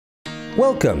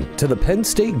Welcome to the Penn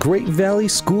State Great Valley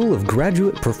School of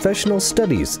Graduate Professional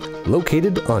Studies,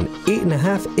 located on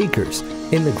 8.5 acres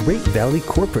in the Great Valley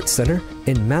Corporate Center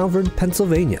in Malvern,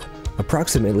 Pennsylvania,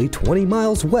 approximately 20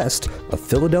 miles west of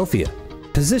Philadelphia.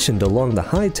 Positioned along the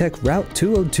high-tech Route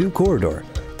 202 corridor,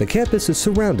 the campus is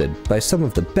surrounded by some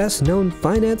of the best-known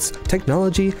finance,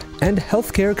 technology, and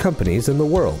healthcare companies in the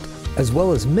world, as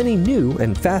well as many new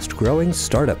and fast-growing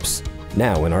startups.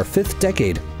 Now, in our 5th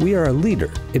decade, we are a leader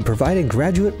in providing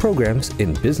graduate programs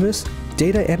in business,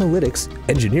 data analytics,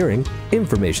 engineering,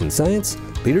 information science,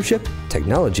 leadership,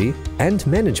 technology, and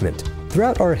management.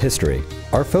 Throughout our history,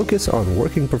 our focus on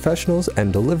working professionals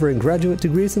and delivering graduate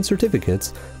degrees and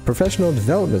certificates, professional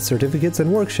development certificates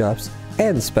and workshops,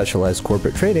 and specialized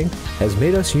corporate training has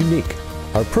made us unique.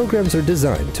 Our programs are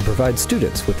designed to provide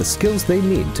students with the skills they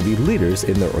need to be leaders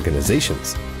in their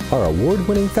organizations. Our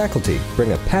award-winning faculty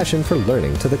bring a passion for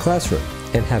learning to the classroom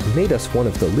and have made us one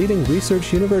of the leading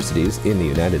research universities in the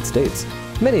United States.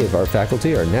 Many of our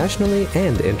faculty are nationally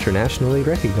and internationally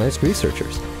recognized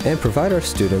researchers and provide our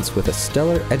students with a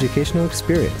stellar educational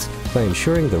experience by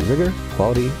ensuring the rigor,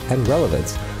 quality, and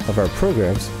relevance of our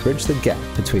programs bridge the gap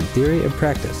between theory and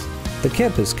practice. The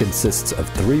campus consists of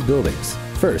 3 buildings.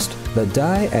 First, the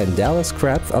Dye and Dallas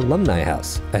Krapf Alumni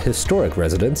House, a historic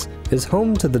residence, is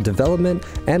home to the Development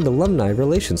and Alumni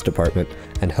Relations Department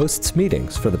and hosts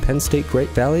meetings for the Penn State Great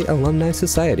Valley Alumni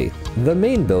Society. The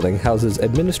main building houses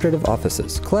administrative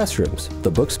offices, classrooms, the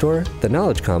bookstore, the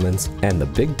Knowledge Commons, and the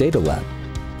Big Data Lab.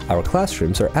 Our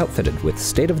classrooms are outfitted with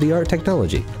state-of-the-art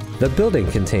technology. The building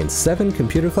contains 7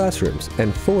 computer classrooms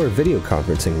and 4 video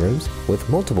conferencing rooms with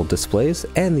multiple displays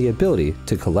and the ability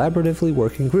to collaboratively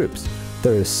work in groups.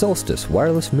 There is Solstice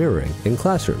wireless mirroring in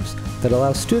classrooms that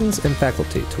allows students and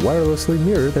faculty to wirelessly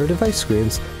mirror their device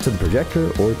screens to the projector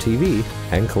or TV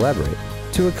and collaborate.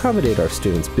 To accommodate our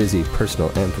students' busy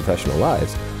personal and professional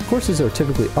lives, courses are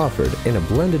typically offered in a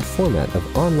blended format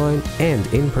of online and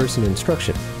in-person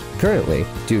instruction. Currently,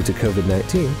 due to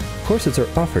COVID-19, courses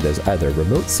are offered as either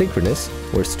remote synchronous,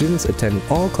 where students attend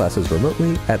all classes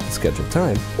remotely at the scheduled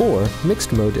time, or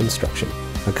mixed mode instruction,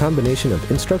 a combination of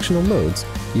instructional modes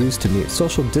used to meet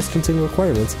social distancing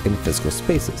requirements in physical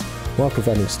spaces, while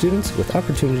providing students with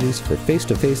opportunities for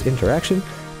face-to-face interaction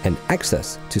and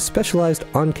access to specialized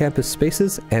on-campus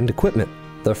spaces and equipment.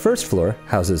 The first floor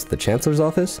houses the Chancellor's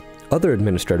Office, other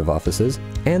administrative offices,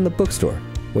 and the bookstore,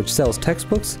 which sells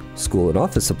textbooks, school and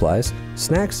office supplies,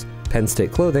 snacks, Penn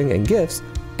State clothing and gifts,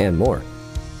 and more.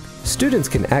 Students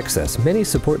can access many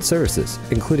support services,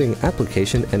 including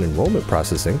application and enrollment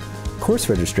processing, course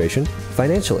registration,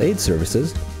 financial aid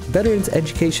services, veterans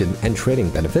education and training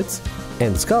benefits,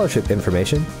 and scholarship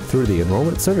information through the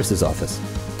Enrollment Services Office.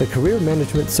 The Career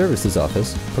Management Services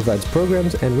Office provides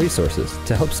programs and resources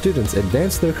to help students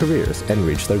advance their careers and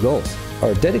reach their goals.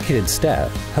 Our dedicated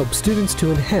staff help students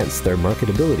to enhance their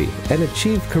marketability and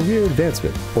achieve career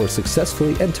advancement or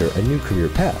successfully enter a new career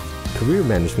path. Career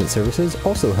Management Services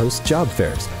also hosts job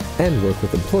fairs and work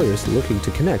with employers looking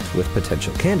to connect with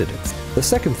potential candidates. The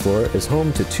second floor is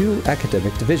home to 2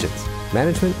 academic divisions,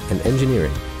 Management and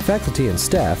Engineering. Faculty and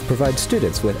staff provide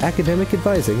students with academic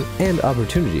advising and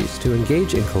opportunities to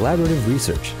engage in collaborative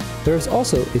research. There is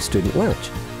also a student lounge,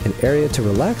 an area to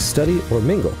relax, study, or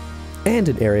mingle, and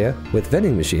an area with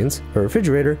vending machines, a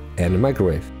refrigerator, and a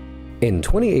microwave. In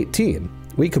 2018,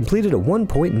 we completed a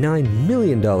 $1.9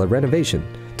 million renovation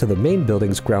to the main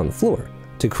building's ground floor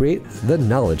to create the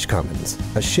Knowledge Commons,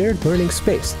 a shared learning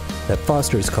space that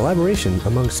fosters collaboration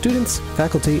among students,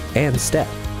 faculty, and staff.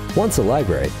 Once a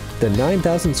library, the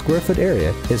 9,000 square foot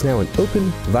area is now an open,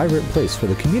 vibrant place for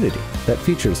the community that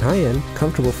features high-end,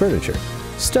 comfortable furniture.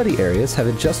 Study areas have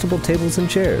adjustable tables and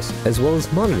chairs, as well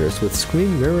as monitors with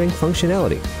screen mirroring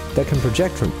functionality that can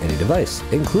project from any device,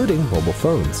 including mobile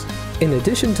phones. In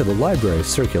addition to the library's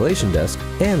circulation desk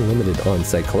and limited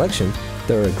on-site collection,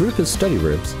 there are a group of study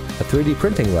rooms, a 3D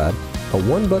printing lab, a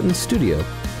one-button studio,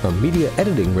 a media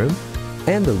editing room,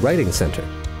 and the Writing Center,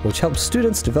 which helps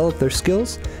students develop their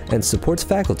skills and supports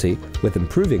faculty with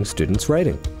improving students'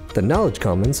 writing. The Knowledge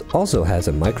Commons also has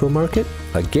a micro-market,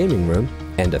 a gaming room,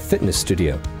 and a fitness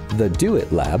studio. The Do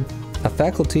It Lab, a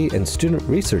faculty and student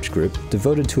research group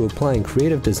devoted to applying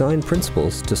creative design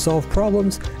principles to solve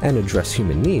problems and address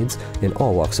human needs in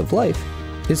all walks of life,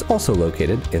 is also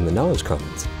located in the Knowledge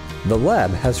Commons. The lab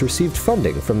has received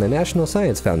funding from the National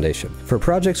Science Foundation for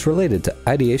projects related to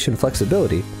ideation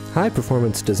flexibility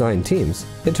high-performance design teams,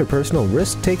 interpersonal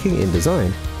risk-taking in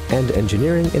design, and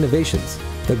engineering innovations.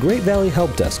 The Great Valley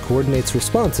Help Desk coordinates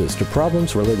responses to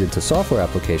problems related to software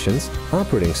applications,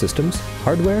 operating systems,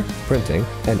 hardware, printing,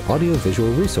 and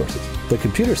audiovisual resources. The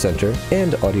Computer Center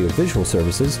and Audiovisual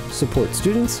Services support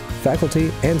students,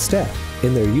 faculty, and staff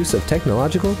in their use of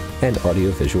technological and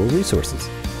audiovisual resources.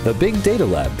 The Big Data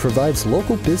Lab provides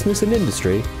local business and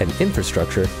industry and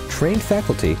infrastructure trained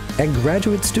faculty and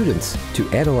graduate students to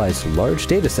analyze large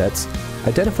data sets,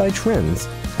 identify trends,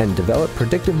 and develop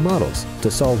predictive models to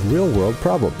solve real-world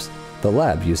problems. The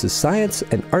lab uses science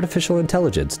and artificial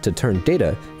intelligence to turn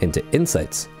data into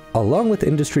insights. Along with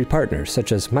industry partners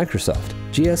such as Microsoft,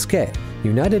 GSK,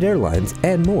 United Airlines,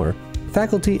 and more,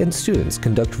 faculty and students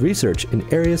conduct research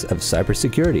in areas of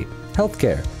cybersecurity,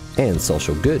 healthcare, and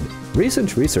social good.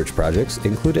 Recent research projects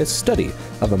include a study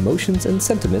of emotions and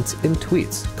sentiments in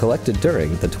tweets collected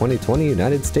during the 2020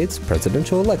 United States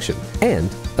presidential election,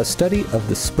 and a study of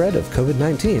the spread of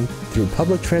COVID-19 through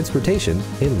public transportation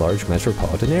in large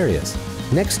metropolitan areas.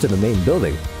 Next to the main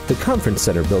building, the Conference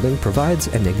Center building provides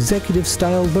an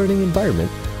executive-style learning environment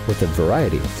with a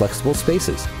variety of flexible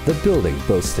spaces. The building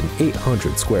boasts an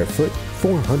 800 square foot,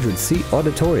 400-seat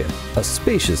auditorium, a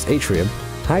spacious atrium,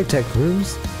 high-tech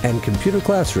rooms, and computer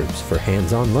classrooms for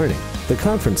hands-on learning. The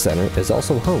Conference Center is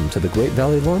also home to the Great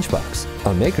Valley Launchbox,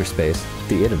 a makerspace,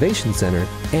 the Innovation Center,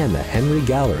 and the Henry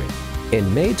Gallery.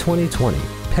 In May 2020,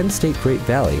 Penn State Great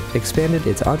Valley expanded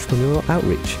its entrepreneurial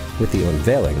outreach with the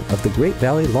unveiling of the Great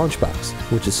Valley Launchbox,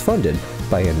 which is funded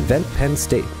by Invent Penn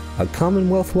State, a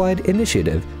Commonwealth-wide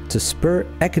initiative to spur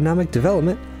economic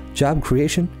development, job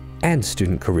creation, and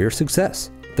student career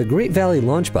success. The Great Valley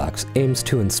Launchbox aims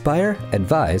to inspire,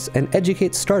 advise, and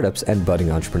educate startups and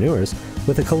budding entrepreneurs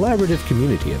with a collaborative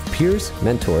community of peers,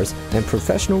 mentors, and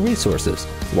professional resources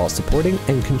while supporting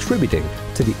and contributing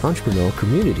to the entrepreneurial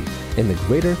community in the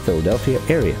greater Philadelphia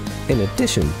area. In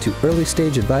addition to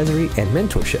early-stage advisory and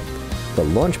mentorship, the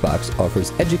Launchbox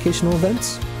offers educational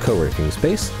events, co-working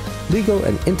space, legal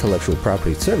and intellectual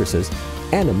property services,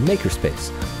 and a makerspace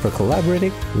for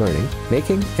collaborating, learning,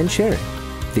 making, and sharing.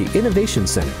 The Innovation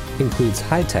Center includes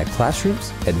high-tech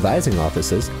classrooms, advising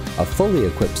offices, a fully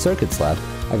equipped circuits lab,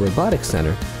 a robotics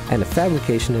center, and a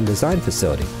fabrication and design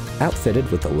facility outfitted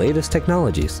with the latest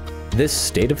technologies. This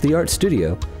state-of-the-art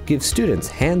studio gives students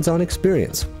hands-on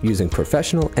experience using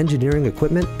professional engineering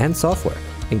equipment and software,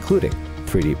 including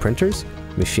 3D printers,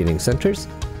 machining centers,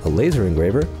 a laser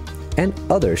engraver, and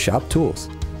other shop tools.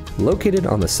 Located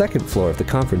on the second floor of the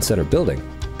Conference Center building,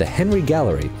 the Henry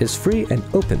Gallery is free and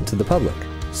open to the public,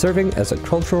 serving as a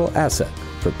cultural asset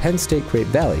for Penn State Great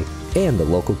Valley and the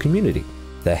local community.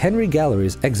 The Henry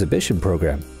Gallery's exhibition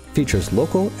program features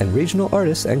local and regional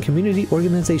artists and community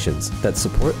organizations that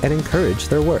support and encourage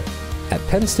their work. At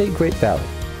Penn State Great Valley,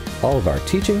 all of our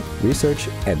teaching, research,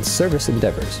 and service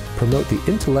endeavors promote the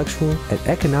intellectual and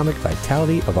economic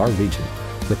vitality of our region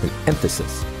with an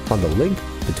emphasis on the link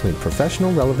between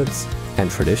professional relevance and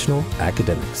traditional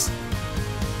academics.